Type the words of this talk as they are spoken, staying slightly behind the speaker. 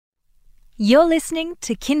You're listening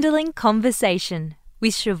to Kinderling Conversation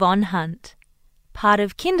with Siobhan Hunt, part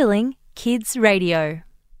of Kinderling Kids Radio.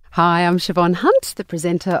 Hi, I'm Siobhan Hunt, the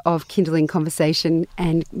presenter of Kinderling Conversation,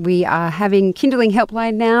 and we are having Kinderling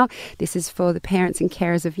Helpline now. This is for the parents and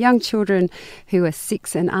carers of young children who are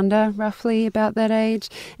 6 and under, roughly about that age.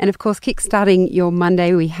 And of course, kickstarting your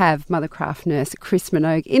Monday, we have Mothercraft Nurse Chris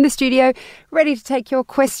Minogue in the studio, ready to take your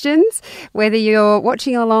questions, whether you're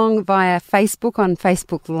watching along via Facebook on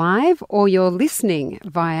Facebook Live or you're listening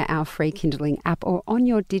via our free Kinderling app or on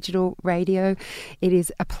your digital radio. It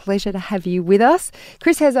is a pleasure to have you with us.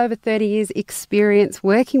 Chris has over 30 years experience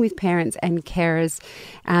working with parents and carers,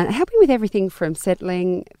 helping with everything from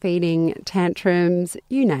settling, feeding, tantrums,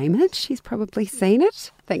 you name it. She's probably seen it.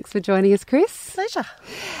 Thanks for joining us, Chris. Pleasure.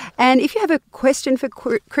 And if you have a question for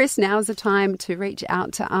Chris, now's the time to reach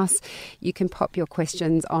out to us. You can pop your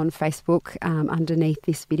questions on Facebook underneath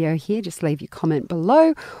this video here. Just leave your comment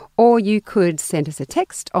below, or you could send us a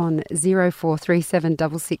text on 0437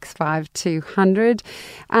 665 200.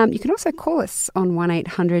 You can also call us on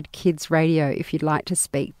 1800 Kids Radio if you'd like to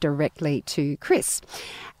speak directly to Chris.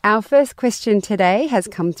 Our first question today has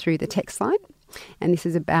come through the text line. And this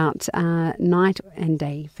is about night and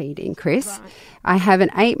day feeding, Chris. Right. I have an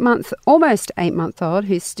almost 8-month-old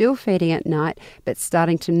who's still feeding at night, but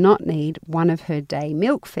starting to not need one of her day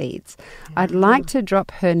milk feeds. I'd like to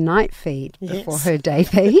drop her night feed before her day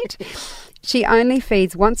feed. She only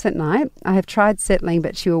feeds once at night. I have tried settling,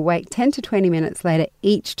 but she will wake 10 to 20 minutes later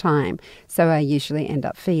each time, so I usually end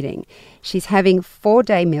up feeding. She's having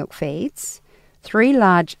 4-day milk feeds, 3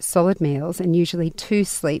 large solid meals, and usually 2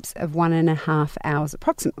 sleeps of 1.5 hours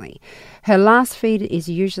approximately. Her last feed is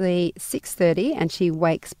usually 6:30 and she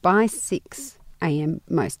wakes by 6 a.m.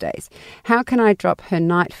 most days. How can I drop her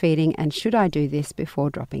night feeding, and should I do this before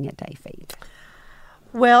dropping a day feed?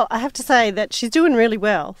 Well, I have to say that she's doing really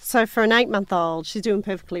well. So for an 8-month-old, she's doing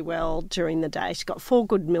perfectly well during the day. She's got 4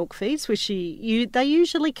 good milk feeds, which they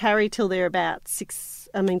usually carry till they're about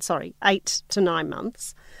 8 to 9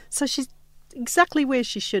 months. So she's exactly where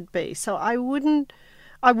she should be. So I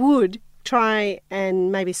would try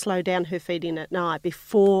and maybe slow down her feeding at night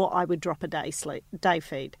before I would drop a day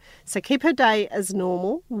feed. So keep her day as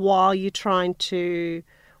normal while you're trying to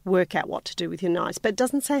work out what to do with your nights. But it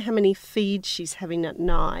doesn't say how many feeds she's having at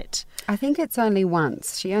night. I think it's only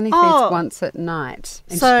once. She only feeds once at night.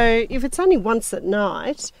 So if it's only once at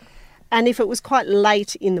night, and if it was quite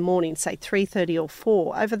late in the morning, say 3:30 or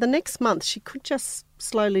 4, over the next month she could just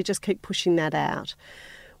slowly just keep pushing that out.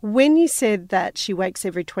 When you said that she wakes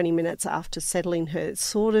every 20 minutes after settling her, it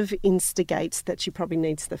sort of instigates that she probably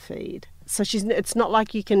needs the feed. So it's not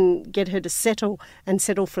like you can get her to settle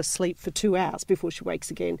for sleep for 2 hours before she wakes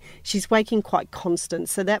again. She's waking quite constant,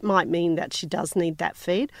 so that might mean that she does need that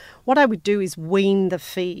feed. What I would do is wean the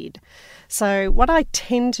feed. So what I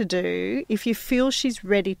tend to do, if you feel she's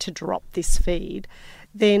ready to drop this feed,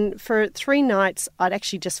 then for 3 nights I'd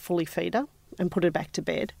actually just fully feed her and put her back to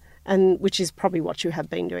bed, and which is probably what you have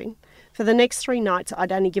been doing. For the next 3 nights,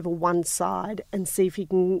 I'd only give her one side and see if you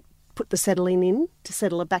can put the settling in to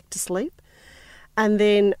settle her back to sleep. And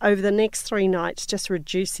then over the next 3 nights, just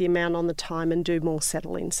reduce the amount on the time and do more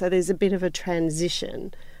settling. So there's a bit of a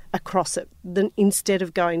transition across it, instead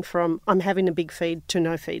of going from I'm having a big feed to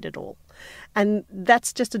no feed at all. And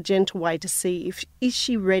that's just a gentle way to see is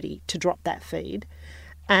she ready to drop that feed.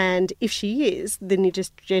 And if she is, then you're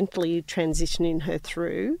just gently transitioning her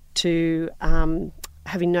through to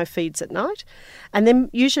having no feeds at night. And then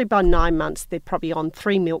usually by 9 months, they're probably on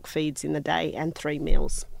 3 milk feeds in the day and 3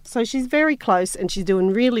 meals. So she's very close and she's doing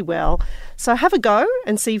really well. So have a go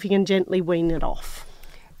and see if you can gently wean it off.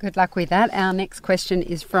 Good luck with that. Our next question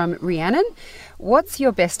is from Rhiannon. What's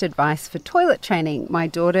your best advice for toilet training? My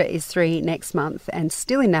daughter is 3 next month and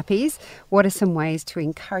still in nappies. What are some ways to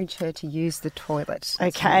encourage her to use the toilet?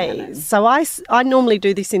 Okay, so I normally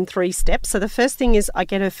do this in 3 steps. So the first thing is I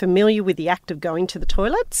get her familiar with the act of going to the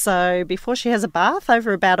toilet. So before she has a bath,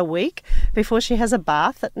 over about a week, before she has a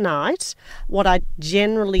bath at night, what I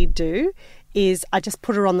generally do is I just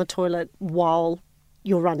put her on the toilet while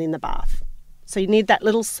you're running the bath. So you need that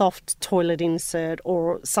little soft toilet insert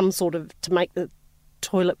or some sort of to make the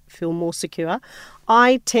toilet feel more secure.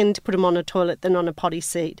 I tend to put them on a toilet than on a potty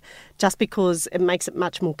seat just because it makes it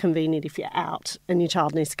much more convenient if you're out and your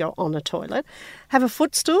child needs to go on a toilet. Have a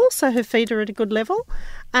footstool so her feet are at a good level.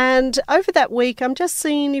 And over that week, I'm just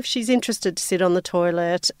seeing if she's interested to sit on the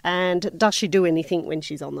toilet and does she do anything when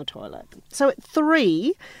she's on the toilet. So at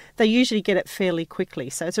 3, they usually get it fairly quickly.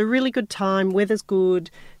 So it's a really good time, weather's good,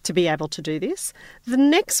 to be able to do this. The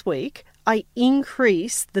next week, I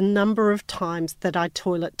increase the number of times that I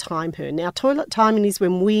toilet time her. Now, toilet time timing is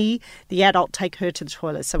when we, the adult, take her to the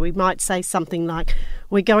toilet. So we might say something like,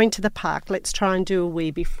 we're going to the park, let's try and do a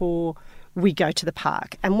wee before we go to the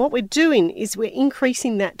park. And what we're doing is we're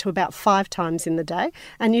increasing that to about 5 times in the day,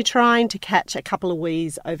 and you're trying to catch a couple of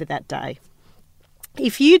wees over that day.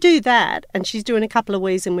 If you do that and she's doing a couple of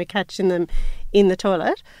wees and we're catching them in the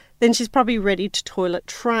toilet, then she's probably ready to toilet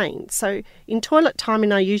train. So in toilet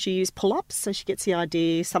timing, I usually use pull-ups, so she gets the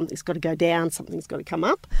idea something's got to go down, something's got to come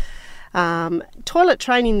up. Toilet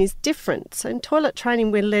training is different. So in toilet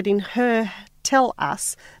training, we're letting her tell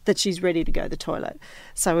us that she's ready to go to the toilet.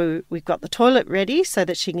 So we've got the toilet ready so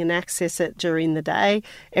that she can access it during the day.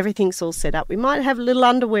 Everything's all set up. We might have a little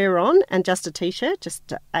underwear on and just a t-shirt just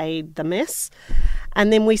to aid the mess.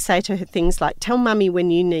 And then we say to her things like, tell mummy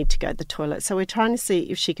when you need to go to the toilet. So we're trying to see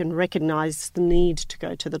if she can recognise the need to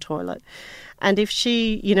go to the toilet. And if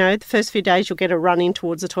she, the first few days you'll get her running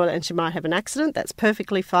towards the toilet and she might have an accident, that's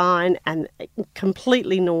perfectly fine and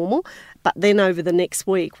completely normal. But then over the next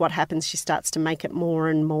week, what happens, she starts to make it more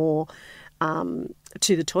and more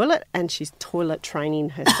to the toilet, and she's toilet training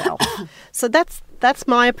herself. So that's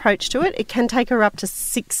my approach to it. It can take her up to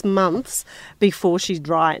 6 months before she's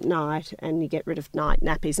dry at night and you get rid of night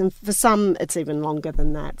nappies. And for some, it's even longer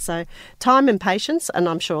than that. So time and patience, and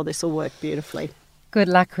I'm sure this will work beautifully. Good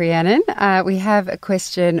luck, Rhiannon. We have a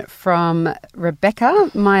question from Rebecca.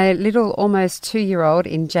 My little almost 2-year-old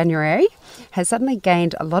in January has suddenly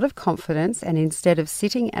gained a lot of confidence, and instead of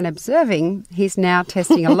sitting and observing, he's now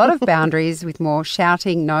testing a lot of boundaries with more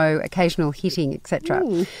shouting, no, occasional hitting,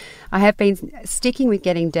 etc. I have been sticking with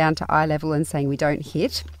getting down to eye level and saying we don't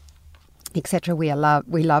hit, etc. We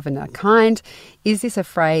love and are kind. Is this a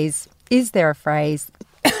phrase? Is there a phrase?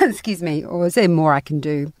 Excuse me. Or is there more I can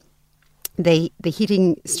do? The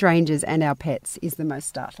hitting strangers and our pets is the most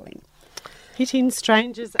startling. Hitting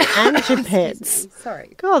strangers and your pets.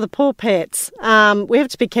 Sorry. God, the poor pets. We have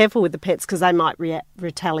to be careful with the pets because they might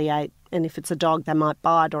retaliate. And if it's a dog, they might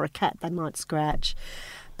bite, or a cat, they might scratch.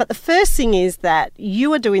 But the first thing is that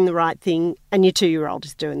you are doing the right thing and your 2-year-old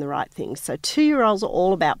is doing the right thing. So 2-year-olds are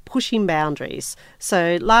all about pushing boundaries.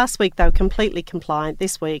 So last week they were completely compliant.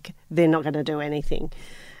 This week they're not going to do anything.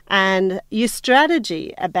 And your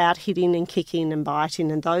strategy about hitting and kicking and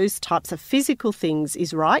biting and those types of physical things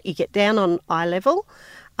is right. You get down on eye level.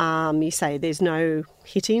 You say there's no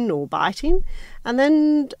hitting or biting. And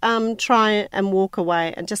then try and walk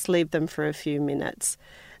away and just leave them for a few minutes.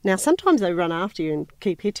 Now, sometimes they run after you and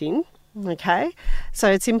keep hitting, okay?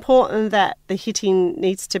 So it's important that the hitting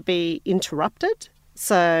needs to be interrupted.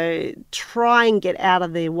 So try and get out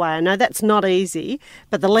of their way. I know that's not easy,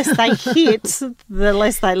 but the less they hit, the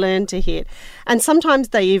less they learn to hit. And sometimes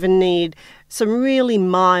they even need some really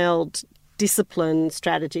mild discipline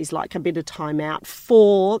strategies like a bit of time out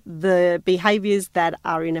for the behaviours that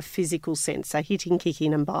are in a physical sense, so hitting,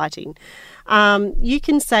 kicking and biting. You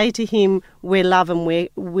can say to him, we love and we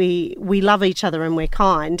love each other and we're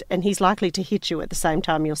kind, and he's likely to hit you at the same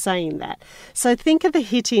time you're saying that. So think of the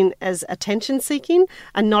hitting as attention seeking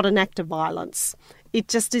and not an act of violence. It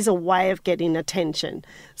just is a way of getting attention.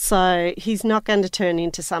 So he's not going to turn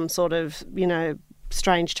into some sort of,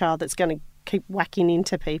 strange child that's going to keep whacking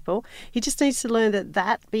into people. He just needs to learn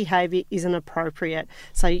that behaviour isn't appropriate.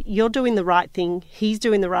 So you're doing the right thing, he's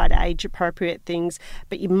doing the right age-appropriate things,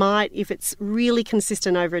 but you might, if it's really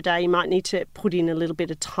consistent over a day, you might need to put in a little bit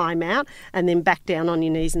of time out and then back down on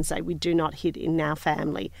your knees and say, we do not hit in our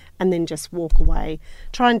family, and then just walk away.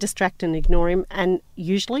 Try and distract and ignore him, and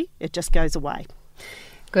usually it just goes away.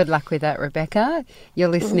 Good luck with that, Rebecca. You're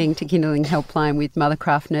listening to Kinderling Helpline with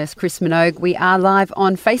Mothercraft Nurse Chris Minogue. We are live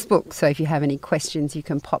on Facebook, so if you have any questions, you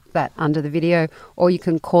can pop that under the video, or you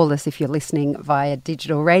can call us if you're listening via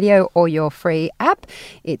digital radio or your free app.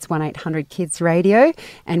 It's 1800 Kids Radio,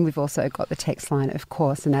 and we've also got the text line, of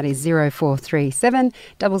course, and that is 0437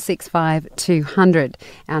 665 200.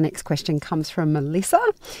 Our next question comes from Melissa.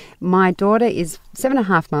 My daughter is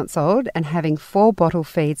 7.5 months old and having 4 bottle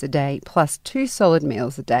feeds a day plus 2 solid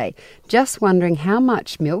meals a day. Just wondering how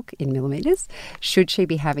much milk in millimetres should she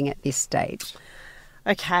be having at this stage?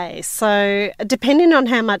 Okay, so depending on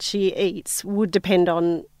how much she eats would depend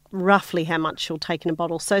on roughly how much she'll take in a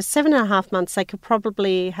bottle. So 7.5 months, they could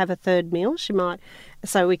probably have a third meal.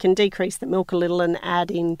 So we can decrease the milk a little and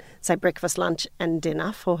add in, say, breakfast, lunch and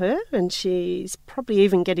dinner for her. And she's probably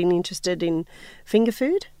even getting interested in finger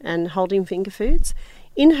food and holding finger foods.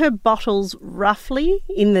 In her bottles, roughly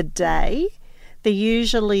in the day, they're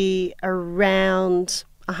usually around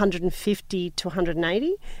 150 to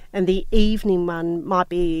 180, and the evening one might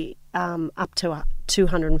be up to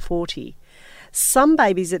 240. Some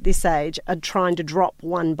babies at this age are trying to drop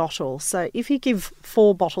 1 bottle. So if you give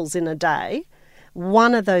 4 bottles in a day,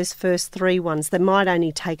 one of those first 3 ones, they might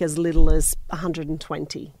only take as little as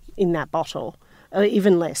 120 in that bottle, or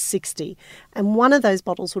even less, 60. And one of those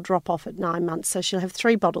bottles will drop off at 9 months, so she'll have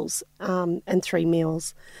 3 bottles and 3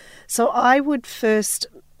 meals. So I would first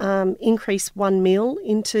increase 1 meal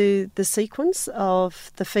into the sequence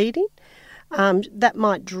of the feeding. That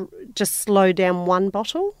might just slow down 1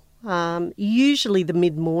 bottle. Usually the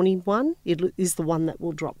mid-morning one is the one that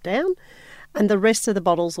will drop down. And the rest of the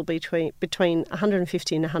bottles will be between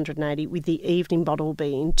 150 and 180, with the evening bottle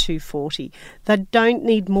being 240. They don't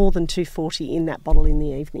need more than 240 in that bottle in the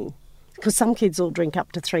evening, because some kids will drink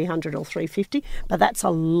up to 300 or 350, but that's a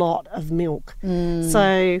lot of milk.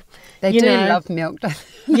 So they do love milk, don't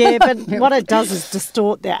they? Yeah, but what it does is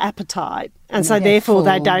distort their appetite, and so therefore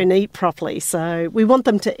they don't eat properly. So we want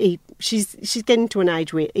them to eat. She's getting to an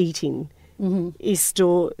age where eating is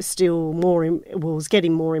still more, is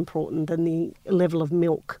getting more important than the level of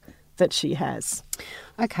milk that she has.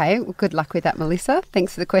 Okay, well, good luck with that, Melissa.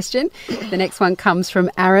 Thanks for the question. The next one comes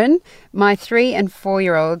from Aaron. My 3 and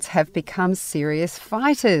 4-year-olds have become serious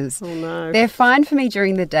fighters. Oh, no. They're fine for me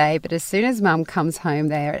during the day, but as soon as Mum comes home,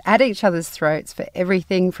 they are at each other's throats for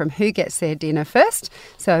everything from who gets their dinner first.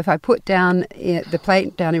 So if I put down the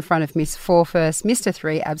plate down in front of Miss 4 first, Mr.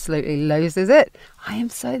 3 absolutely loses it. I am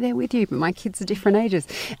so there with you, but my kids are different ages.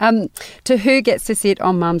 To who gets to sit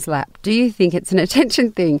on Mum's lap. Do you think it's an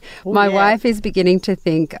attention thing? My wife is beginning to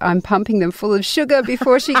think I'm pumping them full of sugar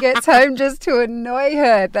before she gets home just to annoy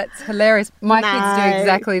her. That's hilarious. My kids do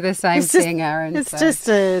exactly the same thing, Aaron. It's just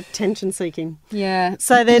attention seeking. Yeah.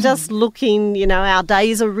 So they're just looking, our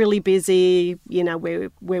days are really busy,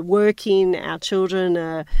 we're working, our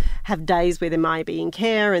children have days where they might be in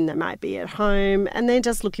care and they might be at home, and they're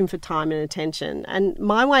just looking for time and attention. And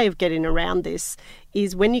my way of getting around this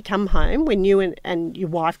is when you come home, when you and your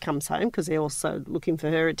wife comes home, because they're also looking for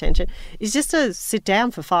her attention, is just to sit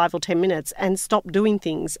down for 5 or 10 minutes and stop doing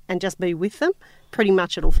things and just be with them. Pretty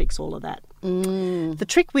much it'll fix all of that. The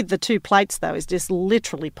trick with the 2 plates, though, is just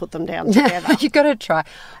literally put them down together. You've got to try.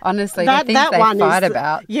 Honestly, the things they fight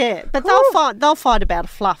about. Yeah, but they'll fight about a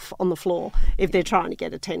fluff on the floor if they're trying to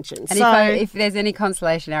get attention. And if there's any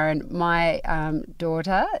consolation, Aaron, my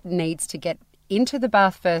daughter needs to get into the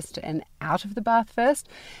bath first and out of the bath first.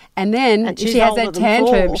 And then if she has a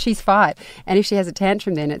tantrum, she's fine. And if she has a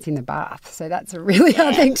tantrum, then it's in the bath. So that's a really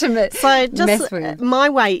hard thing to mess with. My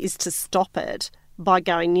way is to stop it by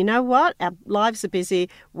going, you know what, our lives are busy.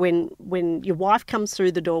 When your wife comes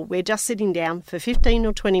through the door, we're just sitting down for 15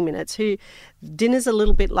 or 20 minutes. Dinner's a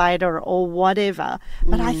little bit later or whatever.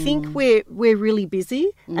 But I think we're really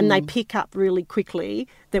busy, and they pick up really quickly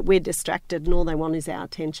that we're distracted and all they want is our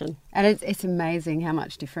attention. And it's amazing how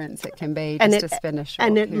much difference it can be to spend a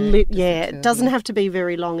short period. It doesn't have to be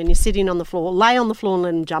very long, and you're sitting on the floor, lay on the floor and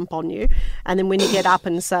let them jump on you. And then when you get up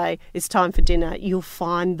and say, it's time for dinner, you'll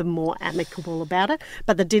find them more amicable about it.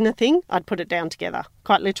 But the dinner thing, I'd put it down together,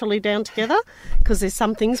 quite literally down together, because there's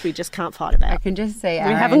some things we just can't fight about. I can just see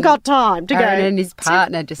we haven't got time to Aaron and his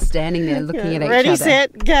partner just standing there looking at each other. Ready,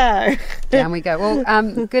 set, go. Down we go.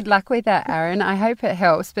 Well, good luck with that, Aaron. I hope it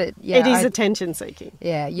helps. But yeah, it is attention seeking.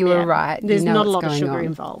 Yeah, you were right. There's not a lot of sugar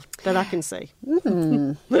involved that I can see.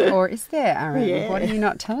 Or is there, Aaron? Yeah. What are you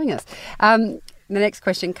not telling us? The next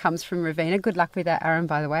question comes from Ravina. Good luck with that, Aaron,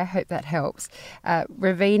 by the way. I hope that helps.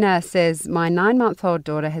 Ravina says, my 9-month-old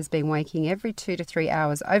daughter has been waking every 2 to 3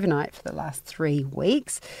 hours overnight for the last 3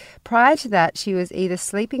 weeks. Prior to that, she was either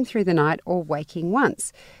sleeping through the night or waking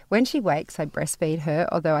once. When she wakes, I breastfeed her,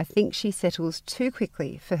 although I think she settles too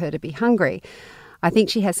quickly for her to be hungry. I think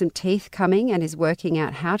she has some teeth coming and is working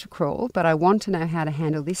out how to crawl, but I want to know how to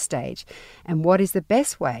handle this stage and what is the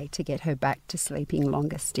best way to get her back to sleeping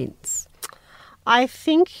longer stints. I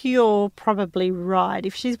think you're probably right.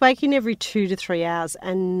 If she's waking every 2 to 3 hours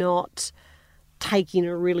and not taking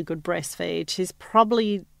a really good breastfeed, she's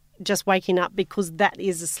probably just waking up because that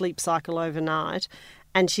is a sleep cycle overnight,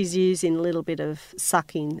 and she's using a little bit of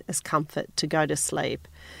sucking as comfort to go to sleep.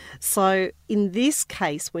 So in this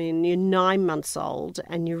case, when you're 9 months old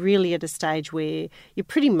and you're really at a stage where you're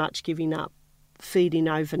pretty much giving up feeding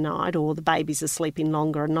overnight, or the babies are sleeping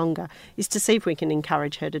longer and longer, is to see if we can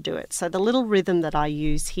encourage her to do it. So the little rhythm that I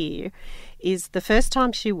use here is the first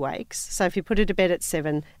time she wakes, so if you put her to bed at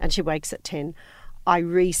 7 and she wakes at 10, I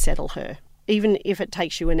resettle her. Even if it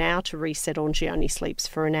takes you an hour to resettle and she only sleeps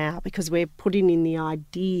for an hour, because we're putting in the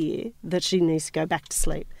idea that she needs to go back to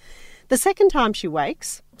sleep. The second time she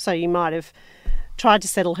wakes, so you might have tried to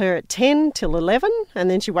settle her at 10 till 11 and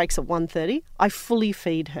then she wakes at 1:30, I fully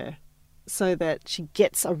feed her. so that she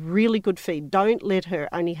gets a really good feed. Don't let her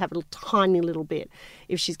only have a tiny little bit.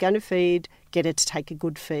 If she's going to feed, get her to take a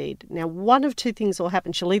good feed. Now, one of two things will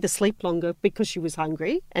happen. She'll either sleep longer because she was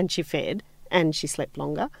hungry and she fed and she slept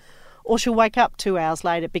longer, or she'll wake up 2 hours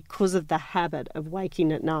later because of the habit of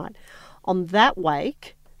waking at night. On that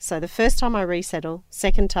wake, so the first time I resettle,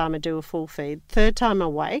 second time I do a full feed, third time I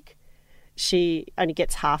wake, she only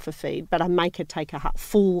gets half a feed, but I make her take a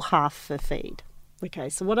full half a feed. Okay,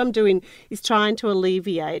 so what I'm doing is trying to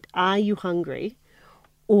alleviate, are you hungry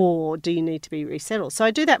or do you need to be resettled? So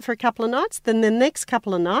I do that for a couple of nights. Then the next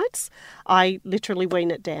couple of nights, I literally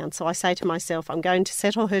wean it down. So I say to myself, I'm going to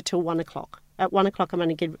settle her till 1 o'clock. At 1 o'clock, I'm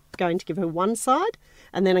only going to give her one side,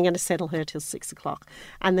 and then I'm going to settle her till 6 o'clock.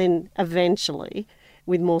 And then eventually,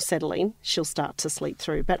 with more settling, she'll start to sleep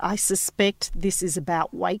through. But I suspect this is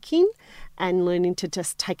about waking and learning to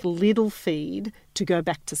just take a little feed to go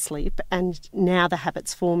back to sleep. And now the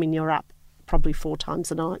habit's forming, you're up probably 4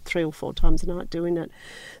 times a night, 3 or 4 times a night doing it.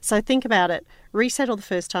 So think about it. Resettle the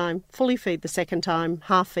first time, fully feed the second time,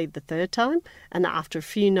 half feed the third time, and after a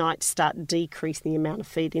few nights start decreasing the amount of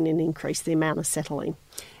feeding and increase the amount of settling.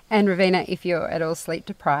 And Ravina, if you're at all sleep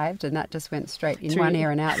deprived, and that just went straight in one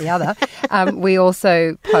ear and out the other, we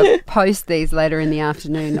also post these later in the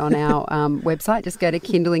afternoon on our website. Just go to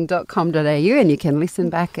kinderling.com.au and you can listen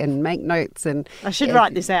back and make notes. And I should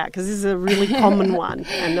write this out because this is a really common one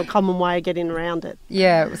and a common way of getting around it.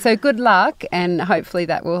 Yeah, so good luck, and hopefully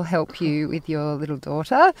that will help you with your little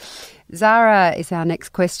daughter. Zara is our next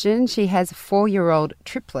question. She has 4-year-old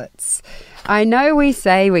triplets. I know we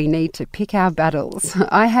say we need to pick our battles.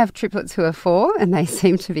 I have triplets who are 4 and they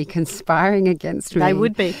seem to be conspiring against me. They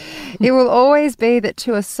would be. It will always be that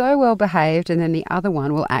 2 are so well behaved and then the other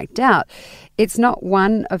one will act out. It's not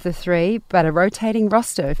one of the 3, but a rotating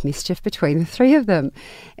roster of mischief between the 3 of them.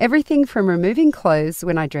 Everything from removing clothes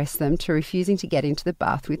when I dress them to refusing to get into the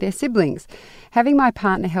bath with their siblings. Having my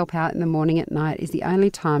partner help out in the morning at night is the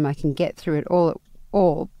only time I can get through it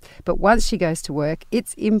all. But once she goes to work,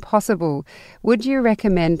 it's impossible. Would you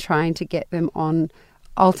recommend trying to get them on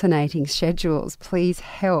alternating schedules? Please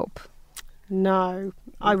help. No,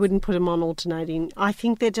 I wouldn't put them on alternating. I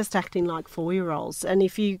think they're just acting like 4-year-olds. And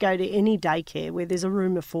if you go to any daycare where there's a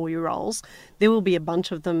room of 4-year-olds, there will be a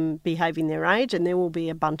bunch of them behaving their age, and there will be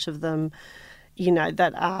a bunch of them, you know,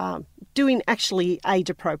 that are doing actually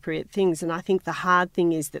age-appropriate things. And I think the hard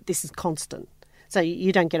thing is that this is constant. So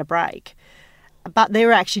you don't get a break. But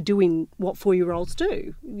they're actually doing what 4-year-olds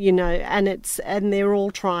do, you know, and they're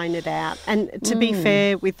all trying it out. And to be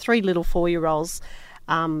fair, with 3 little 4-year-olds,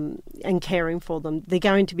 and caring for them, they're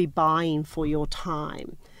going to be buying for your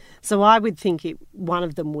time. So I would think one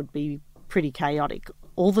of them would be pretty chaotic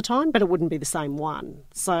all the time, but it wouldn't be the same one.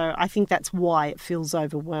 So I think that's why it feels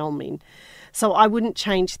overwhelming. So I wouldn't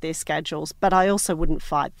change their schedules, but I also wouldn't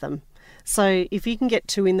fight them. So if you can get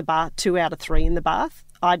 2 in the bath, 2 out of 3 in the bath,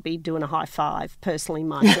 I'd be doing a high five personally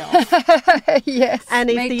myself. Yes. And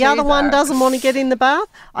if the other one doesn't want to get in the bath,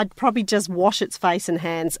 I'd probably just wash its face and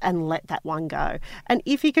hands and let that one go. And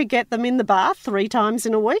if you could get them in the bath 3 times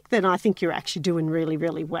in a week, then I think you're actually doing really,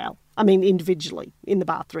 really well. I mean, individually in the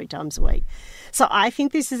bath 3 times a week. So I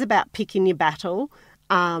think this is about picking your battle,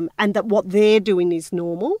 and that what they're doing is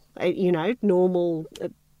normal,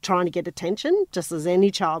 trying to get attention, just as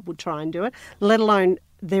any child would try and do it, let alone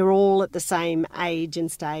they're all at the same age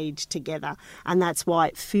and stage together, and that's why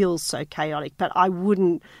it feels so chaotic. But I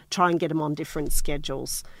wouldn't try and get them on different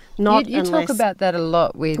schedules. You talk about that a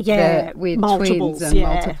lot with twins and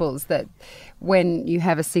multiples, that when you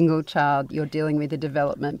have a single child, you're dealing with the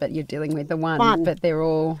development, but you're dealing with the one. But they're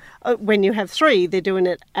all... When you have 3, they're doing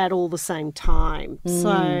it at all the same time.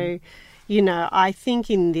 So, you know, I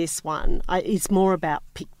think in this one, it's more about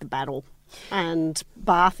pick the battle. And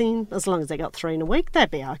bathing, as long as they got 3 in a week, they'd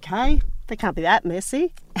be okay. They can't be that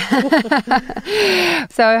messy.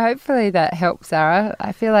 So hopefully that helps, Sarah.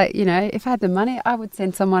 I feel like, you know, if I had the money, I would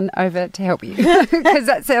send someone over to help you, because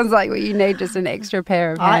that sounds like what you need, just an extra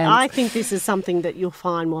pair of hands. I think this is something that you'll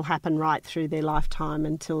find will happen right through their lifetime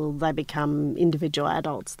until they become individual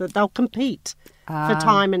adults, that they'll compete for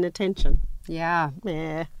time and attention. Yeah.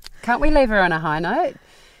 Yeah. Can't we leave her on a high note?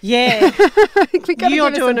 Yeah, you're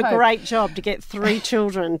doing a great job to get 3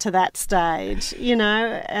 children to that stage, you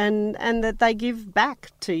know, and that they give back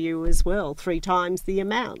to you as well 3 times the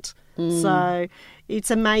amount. So it's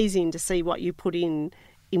amazing to see what you put in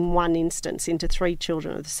one instance into 3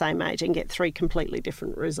 children of the same age and get 3 completely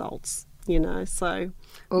different results, you know. So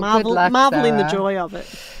marvel in the joy of it.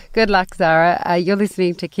 Good luck, Zara. You're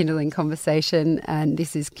listening to Kinderling Conversation, and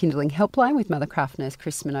this is Kinderling Helpline with Mothercraft Nurse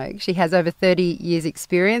Chris Minogue. She has over 30 years'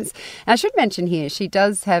 experience. And I should mention here, she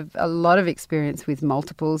does have a lot of experience with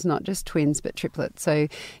multiples, not just twins, but triplets. So if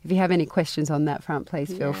you have any questions on that front,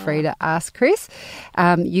 please feel free to ask Chris.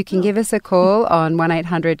 You can give us a call on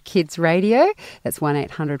 1-800-KIDS-RADIO. That's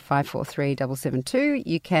 1-800-543-772.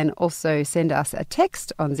 You can also send us a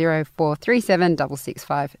text on 0437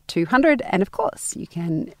 665 200. And of course, you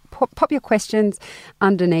can pop your questions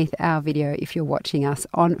underneath our video if you're watching us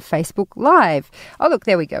on Facebook Live. Oh, look,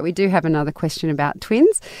 there we go. We do have another question about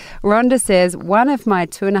twins. Rhonda says, one of my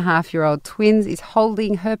 2.5-year-old twins is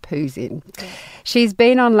holding her poos in. She's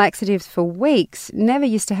been on laxatives for weeks, never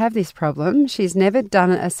used to have this problem. She's never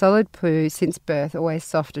done a solid poo since birth, always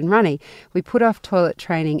soft and runny. We put off toilet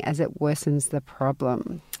training as it worsens the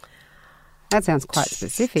problem. That sounds quite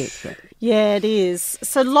specific. But... Yeah, it is.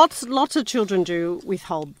 So lots of children do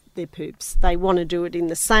withhold their poops. They want to do it in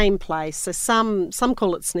the same place. So some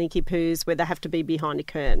call it sneaky poos, where they have to be behind a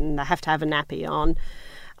curtain. They have to have a nappy on.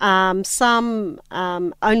 Some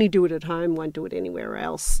only do it at home, won't do it anywhere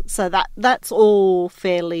else. So that's all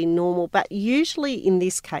fairly normal. But usually in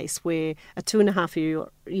this case, where a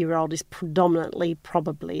 2.5-year-old is predominantly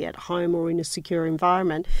probably at home or in a secure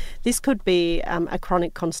environment, this could be a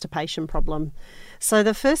chronic constipation problem. So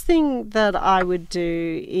the first thing that I would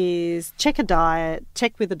do is check a diet,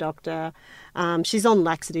 check with a doctor. She's on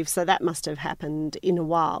laxatives, so that must have happened in a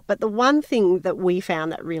while. But the one thing that we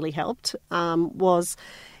found that really helped was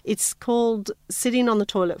it's called sitting on the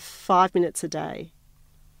toilet 5 minutes a day,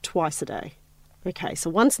 twice a day. Okay, so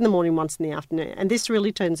once in the morning, once in the afternoon. And this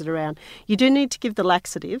really turns it around. You do need to give the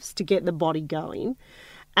laxatives to get the body going.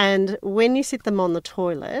 And when you sit them on the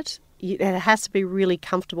toilet, it has to be really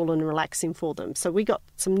comfortable and relaxing for them. So we got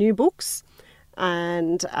some new books,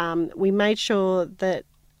 and we made sure that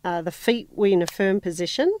the feet were in a firm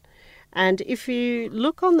position. And if you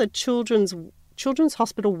look on the Children's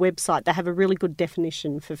Hospital website, they have a really good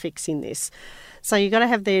definition for fixing this. So you've got to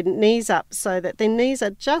have their knees up so that their knees are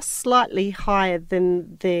just slightly higher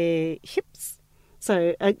than their hips.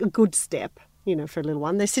 So a good step, for a little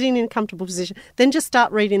one. They're sitting in a comfortable position. Then just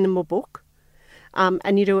start reading them a book.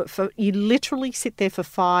 And you literally sit there for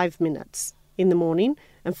 5 minutes in the morning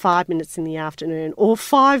and 5 minutes in the afternoon, or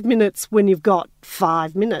 5 minutes when you've got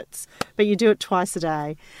 5 minutes. But you do it twice a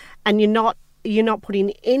day, and you're not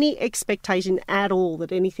putting any expectation at all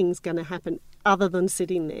that anything's going to happen other than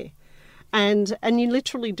sitting there. And you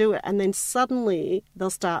literally do it, and then suddenly they'll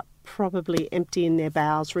start probably emptying their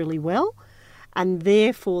bowels really well, and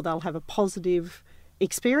therefore they'll have a positive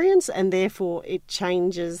experience, and therefore it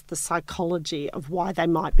changes the psychology of why they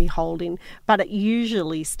might be holding. But it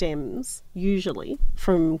usually stems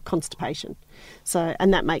from constipation. So,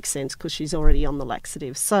 and that makes sense because she's already on the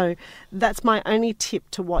laxative. So that's my only tip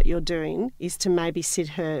to what you're doing, is to maybe sit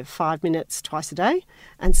her 5 minutes twice a day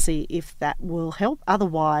and see if that will help.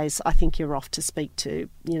 Otherwise, I think you're off to speak to,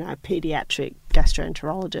 paediatric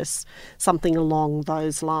gastroenterologists, something along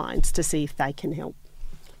those lines, to see if they can help.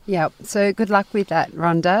 Yeah, so good luck with that,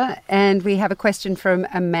 Rhonda. And we have a question from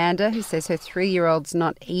Amanda, who says her 3-year-old's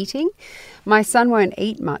not eating. My son won't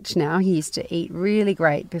eat much now. He used to eat really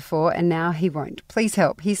great before, and now he won't. Please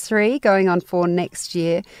help. He's 3, going on 4 next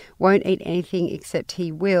year. Won't eat anything except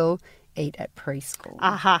he will eat at preschool.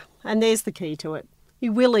 Aha, and there's the key to it. He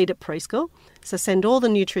will eat at preschool, so send all the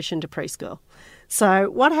nutrition to preschool. So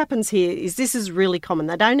what happens here is, this is really common.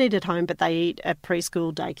 They don't eat at home, but they eat at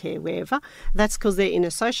preschool, daycare, wherever. That's because they're in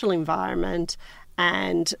a social environment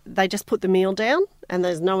and they just put the meal down and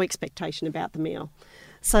there's no expectation about the meal.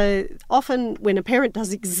 So often when a parent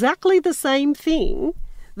does exactly the same thing,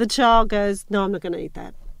 the child goes, no, I'm not going to eat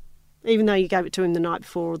that. Even though you gave it to him the night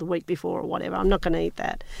before or the week before or whatever, I'm not going to eat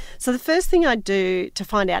that. So the first thing I do to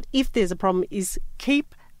find out if there's a problem is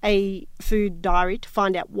keep a food diary to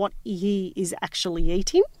find out what he is actually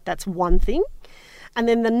eating. That's one thing. And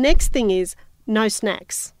then the next thing is no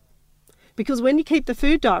snacks. Because when you keep the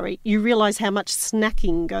food diary, you realise how much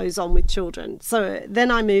snacking goes on with children. So then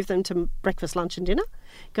I move them to breakfast, lunch and dinner.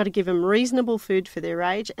 Got to give them reasonable food for their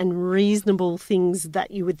age and reasonable things that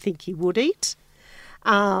you would think he would eat.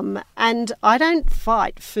 And I don't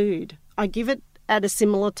fight food. I give it at a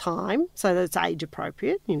similar time so that it's age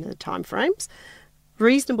appropriate, the time frames.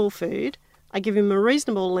 Reasonable food. I give him a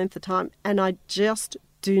reasonable length of time, and I just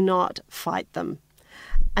do not fight them.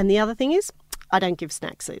 And the other thing is, I don't give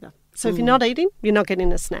snacks either. So if you're not eating, you're not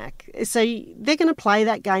getting a snack. So they're going to play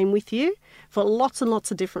that game with you for lots and lots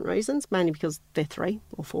of different reasons, mainly because they're 3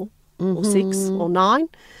 or 4 or 6 or 9.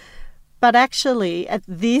 But actually, at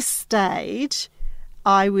this stage,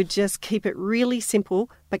 I would just keep it really simple.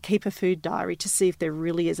 but keep a food diary to see if there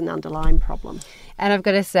really is an underlying problem. And I've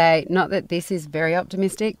got to say, not that this is very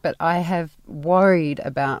optimistic, but I have worried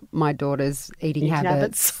about my daughter's eating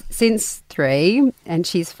habits since 3, and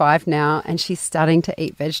she's 5 now, and she's starting to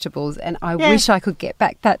eat vegetables, and I wish I could get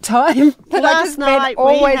back that time. But last night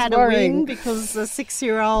we had worrying. a win because the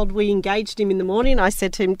 6-year-old, we engaged him in the morning. I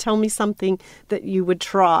said to him, tell me something that you would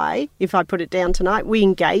try if I put it down tonight. We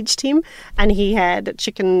engaged him, and he had a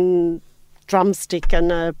chicken drumstick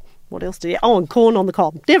and what else did he? Oh, and corn on the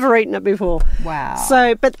cob. Never eaten it before. Wow.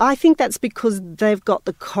 So, but I think that's because they've got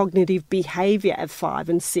the cognitive behaviour at 5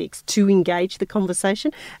 and 6 to engage the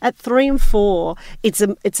conversation. At 3 and 4, it's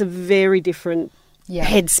a very different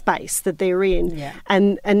headspace that they're in. Yeah.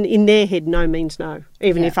 And in their head, no means no,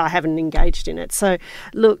 even if I haven't engaged in it. So,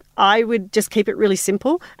 look, I would just keep it really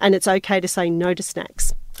simple, and it's okay to say no to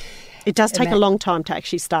snacks. It does take a long time to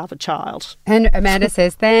actually starve a child. And Amanda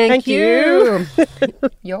says, thank you.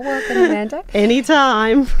 You're welcome, Amanda.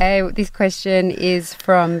 Anytime. This question is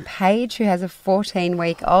from Paige, who has a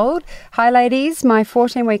 14-week-old. Hi, ladies. My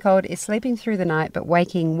 14-week-old is sleeping through the night but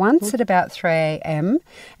waking once at about 3 a.m.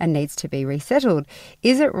 and needs to be resettled.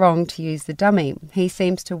 Is it wrong to use the dummy? He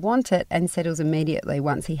seems to want it and settles immediately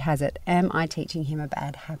once he has it. Am I teaching him a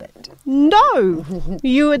bad habit? No.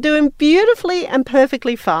 You are doing beautifully and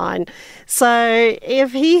perfectly fine. So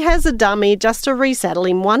if he has a dummy, just to resettle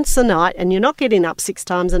him once a night and you're not getting up 6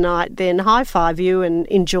 times a night, then high five you and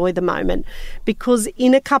enjoy the moment, because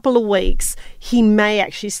in a couple of weeks he may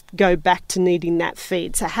actually go back to needing that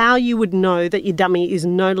feed. So how you would know that your dummy is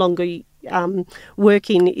no longer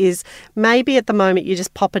working is maybe at the moment you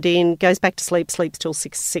just pop it in, goes back to sleep, sleeps till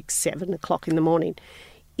 7 o'clock in the morning.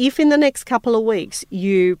 If in the next couple of weeks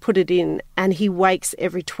you put it in and he wakes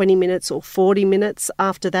every 20 minutes or 40 minutes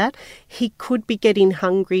after that, he could be getting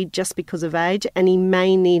hungry just because of age, and he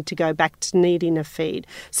may need to go back to needing a feed.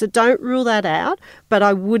 So don't rule that out, but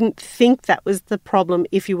I wouldn't think that was the problem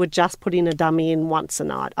if you were just putting a dummy in once a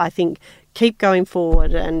night. I think keep going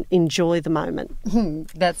forward and enjoy the moment.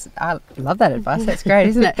 I love that advice. That's great,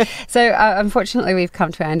 isn't it? So unfortunately, we've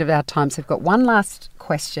come to the end of our time. So we've got one last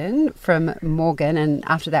question from Morgan, and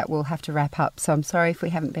after that we'll have to wrap up. So I'm sorry if we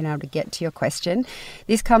haven't been able to get to your question.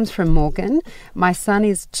 This comes from Morgan. My son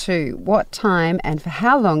is 2. What time and for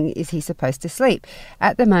how long is he supposed to sleep?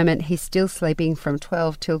 At the moment, he's still sleeping from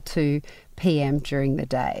 12 till 2 p.m. during the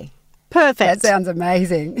day. Perfect. That sounds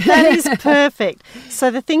amazing. That is perfect.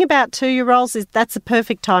 So the thing about 2-year-olds is that's a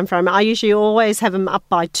perfect time frame. I usually always have them up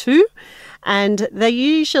by 2, and they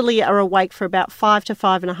usually are awake for about 5 to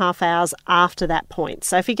 5.5 hours after that point.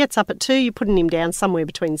 So if he gets up at 2, you're putting him down somewhere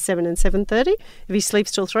between 7 and 7:30. If he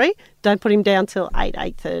sleeps till 3, don't put him down till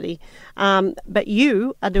 8:30. But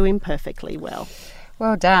you are doing perfectly well.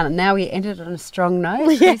 Well done. Now we ended on a strong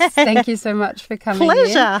note. Chris, thank you so much for coming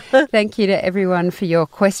Pleasure. in. Thank you to everyone for your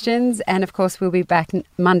questions. And, of course, we'll be back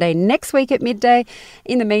Monday next week at midday.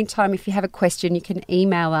 In the meantime, if you have a question, you can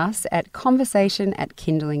email us at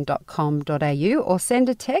conversation@kinderling.com.au or send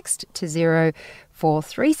a text to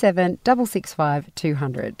 0437 665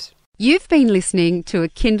 200. You've been listening to a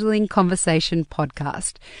Kinderling Conversation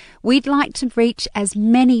podcast. We'd like to reach as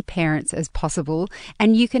many parents as possible,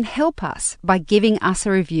 and you can help us by giving us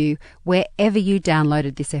a review wherever you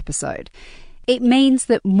downloaded this episode. It means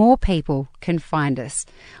that more people can find us.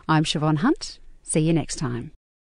 I'm Siobhan Hunt. See you next time.